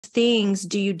things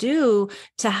do you do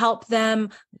to help them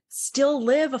still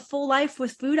live a full life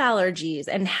with food allergies?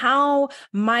 And how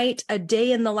might a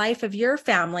day in the life of your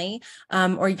family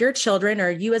or your children or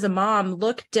you as a mom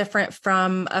look different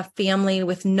from a family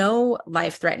with no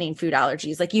life-threatening food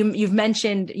allergies? Like you've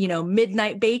mentioned,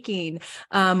 midnight baking.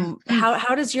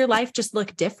 How does your life just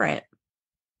look different?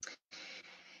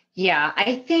 Yeah,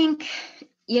 I think,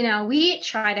 we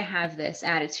try to have this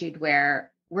attitude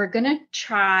where we're going to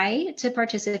try to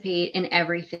participate in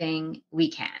everything we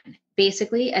can,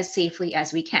 basically as safely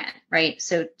as we can, right?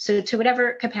 So to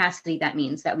whatever capacity that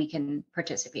means that we can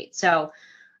participate. So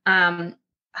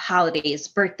holidays,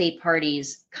 birthday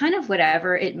parties, kind of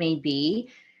whatever it may be,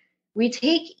 we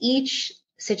take each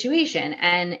situation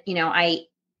and,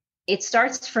 it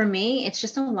starts for me, it's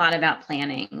just a lot about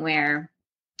planning where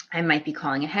I might be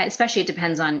calling ahead, especially it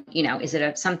depends on, is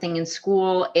it something in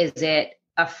school? Is it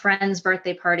a friend's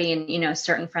birthday party? And,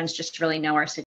 certain friends just really know our